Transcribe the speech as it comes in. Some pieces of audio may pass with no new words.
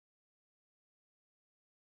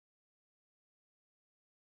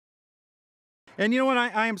And you know what?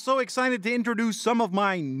 I am so excited to introduce some of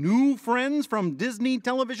my new friends from Disney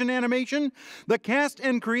Television Animation, the cast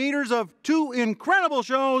and creators of two incredible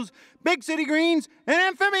shows, Big City Greens and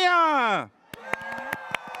Amphibia.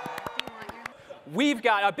 We've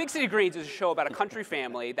got Big City Greens is a show about a country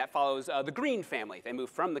family that follows the Green family. They move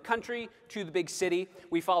from the country to the big city.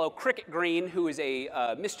 We follow Cricket Green, who is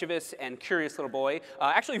a mischievous and curious little boy,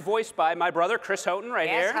 actually voiced by my brother, Chris Houghton, right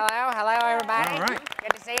here. Hello, everybody. All right.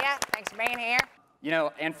 Good to see you. Thanks for being here. You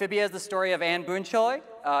know, Amphibia is the story of Anne Boonchoy,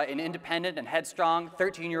 an independent and headstrong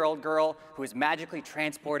 13-year-old girl who is magically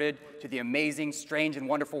transported to the amazing, strange, and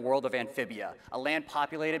wonderful world of Amphibia, a land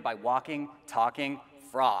populated by walking, talking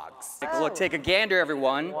frogs. Take a look, take a gander,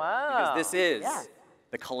 everyone, because this is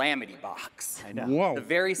the Calamity Box. I know. Whoa. The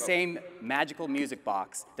very same magical music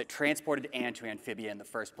box that transported Anne to Amphibia in the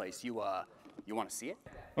first place. You want to see it?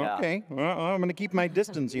 Okay, well, I'm going to keep my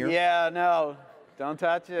distance here. Yeah, no. Don't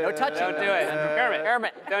touch it. No touch it. Don't do it.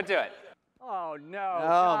 Kermit, don't do it. Oh, no.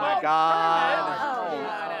 Oh, my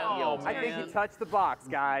God. Oh, I think he touched the box,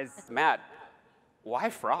 guys. Matt, why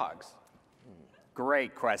frogs?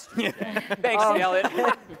 Great question. Thanks, Elliot.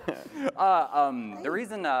 The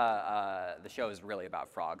reason the show is really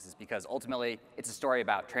about frogs is because ultimately it's a story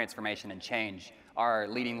about transformation and change. Our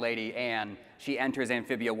leading lady, Anne, she enters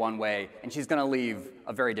Amphibia one way, and she's going to leave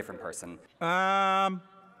a very different person.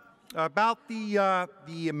 About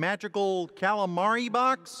the magical calamari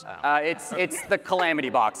box? It's the Calamity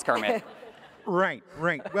Box, Kermit. Right.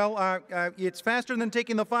 Well, it's faster than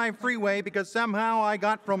taking the 5 freeway because somehow I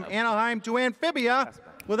got from Anaheim to Amphibia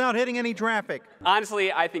without hitting any traffic.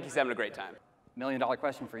 Honestly, I think he's having a great time. $1 million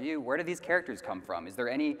question for you. Where do these characters come from? Is there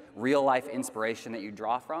any real-life inspiration that you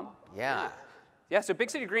draw from? Yeah, so Big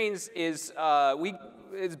City Greens is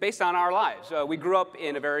is based on our lives. We grew up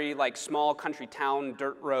in a very small country town,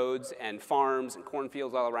 dirt roads and farms and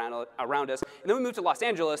cornfields all around us. And then we moved to Los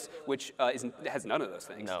Angeles, which has none of those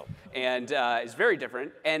things. No. And is very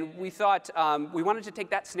different. And we thought we wanted to take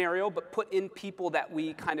that scenario, but put in people that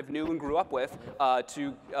we kind of knew and grew up with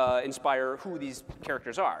to inspire who these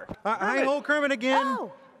characters are. Hi-ho, Kermit again.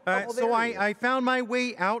 Oh. So I found my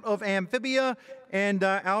way out of Amphibia and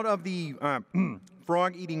out of the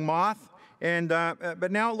frog-eating moth. And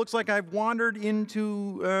but now it looks like I've wandered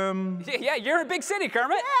into. Yeah, you're in Big City,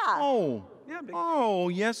 Kermit. Yeah. Oh,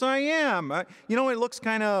 yes, I am. You know, it looks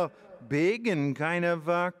kind of big and kind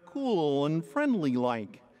of cool and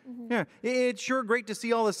friendly-like. Yeah, it's sure great to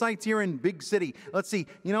see all the sights here in Big City. Let's see.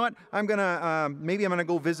 You know what? Maybe I'm gonna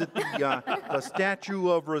go visit the Statue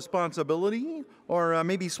of Responsibility, or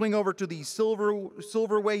maybe swing over to the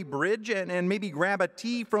Silverway Bridge and maybe grab a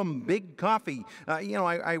tea from Big Coffee. You know,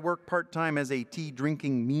 I work part-time as a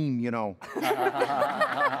tea-drinking meme, you know.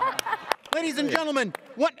 Ladies and gentlemen,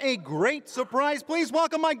 what a great surprise. Please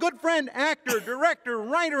welcome my good friend, actor, director,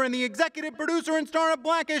 writer, and the executive producer and star of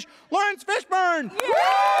Blackish, Lawrence Fishburne.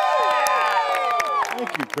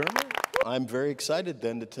 Thank you, Kermit. I'm very excited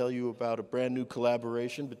then to tell you about a brand new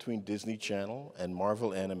collaboration between Disney Channel and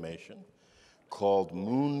Marvel Animation called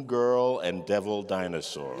Moon Girl and Devil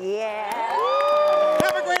Dinosaur. Yeah.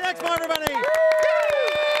 Have a great Expo, everybody.